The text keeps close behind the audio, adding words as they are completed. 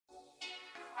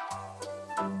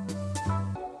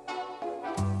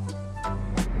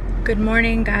Good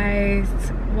morning, guys.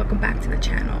 Welcome back to the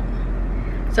channel.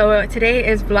 So today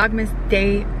is Vlogmas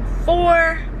day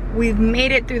 4. We've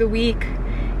made it through the week.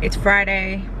 It's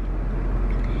Friday.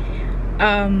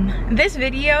 This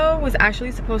video was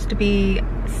actually supposed to be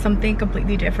something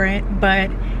completely different, but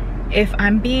if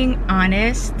I'm being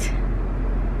honest,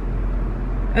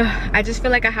 I just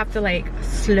feel like I have to like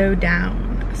slow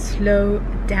down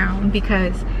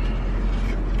because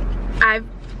I've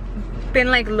been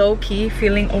like low-key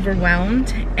feeling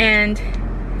overwhelmed, and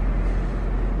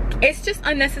it's just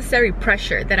unnecessary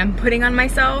pressure that I'm putting on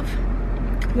myself,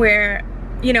 where,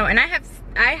 you know, and I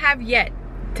have yet,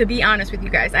 to be honest with you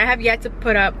guys, I have yet to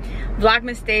put up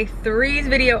Vlogmas day 3's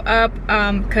video up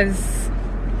because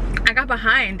I got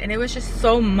behind, and it was just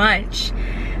so much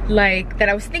like that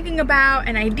I was thinking about,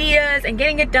 and ideas, and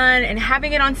getting it done, and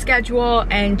having it on schedule,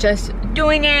 and just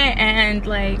doing it, and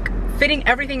like fitting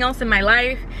everything else in my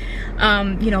life,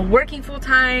 you know, working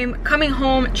full-time, coming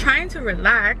home, trying to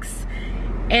relax,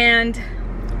 and,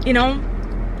 you know,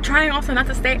 trying also not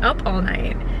to stay up all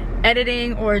night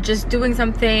editing or just doing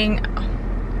something.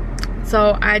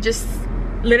 So I just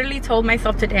literally told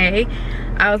myself today,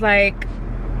 I was like,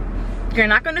 you're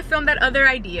not going to film that other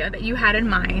idea that you had in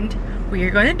mind. What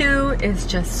you're going to do is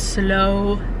just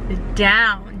slow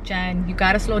down, Jen. You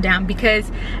gotta slow down, because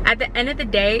at the end of the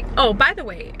day, oh, by the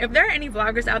way, if there are any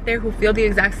vloggers out there who feel the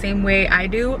exact same way I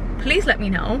do, please let me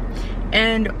know,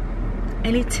 and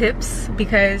any tips,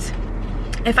 because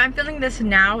if I'm feeling this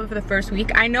now for the first week,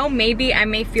 I know maybe I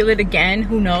may feel it again,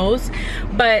 who knows,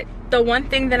 but the one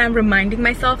thing that I'm reminding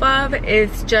myself of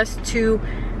is just to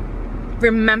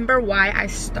remember why I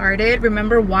started,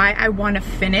 remember why I want to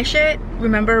finish it,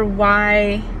 remember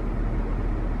what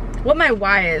my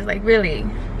why is. Like, really,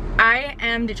 I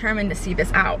am determined to see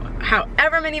this out.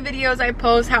 However many videos I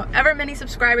post, however many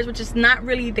subscribers, which is not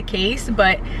really the case,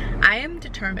 but I am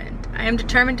determined. I am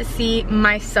determined to see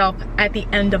myself at the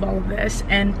end of all of this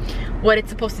and what it's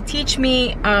supposed to teach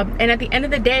me. And at the end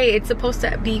of the day, it's supposed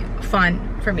to be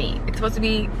fun for me. It's supposed to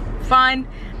be fun,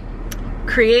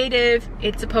 creative.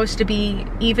 It's supposed to be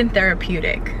even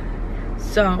therapeutic.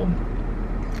 So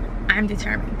I'm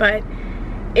determined. But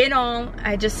in all,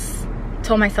 I just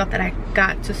told myself that I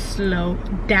got to slow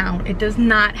down. It does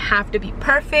not have to be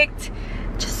perfect.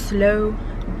 Just slow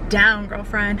down,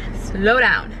 girlfriend. Slow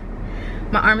down.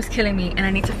 My arm is killing me, and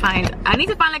I need to find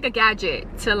like a gadget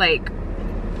to like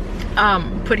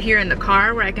put here in the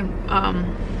car where I can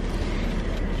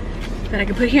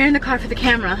put here in the car for the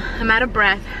camera. I'm out of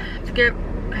breath. I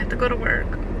have to go to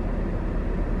work.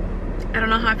 I don't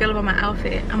know how I feel about my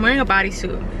outfit. I'm wearing a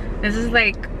bodysuit. This is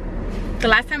like, the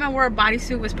last time I wore a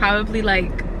bodysuit was probably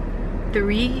like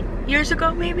 3 years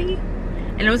ago, maybe,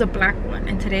 and it was a black one.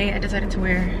 And today I decided to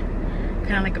wear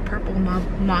kind of like a purple mauve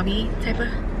type of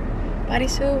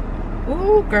bodysuit.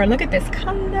 Ooh, girl, look at this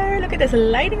color, look at this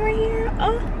lighting right here.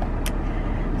 Oh,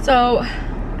 so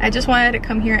I just wanted to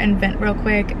come here and vent real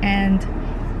quick. And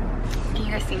can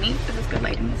you guys see me? Is this good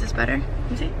lighting? Is this better? Can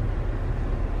you see?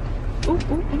 Ooh,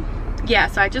 ooh, ooh. Yeah,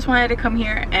 so I just wanted to come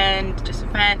here and just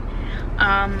vent.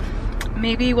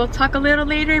 Maybe we'll talk a little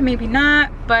later, maybe not,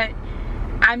 but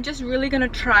I'm just really gonna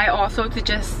try also to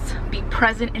just be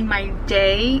present in my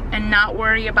day and not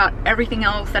worry about everything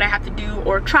else that I have to do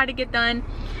or try to get done,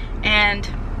 and,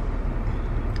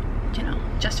 you know,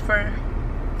 just for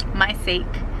my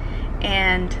sake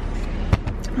and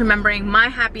remembering my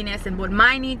happiness and what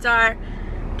my needs are,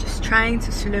 just trying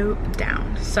to slow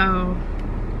down. So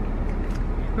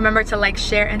remember to like,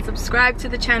 share, and subscribe to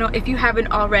the channel if you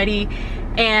haven't already.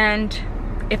 And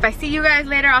if I see you guys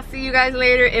later, I'll see you guys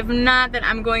later. If not, then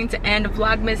I'm going to end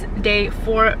Vlogmas day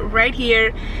 4 right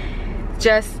here.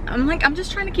 I'm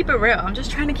just trying to keep it real. I'm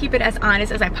just trying to keep it as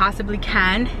honest as I possibly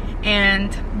can.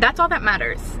 And that's all that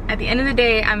matters. At the end of the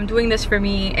day, I'm doing this for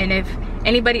me. And if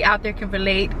anybody out there can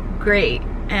relate, great.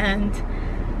 And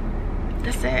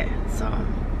that's it. So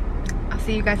I'll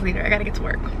see you guys later. I gotta get to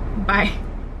work. Bye.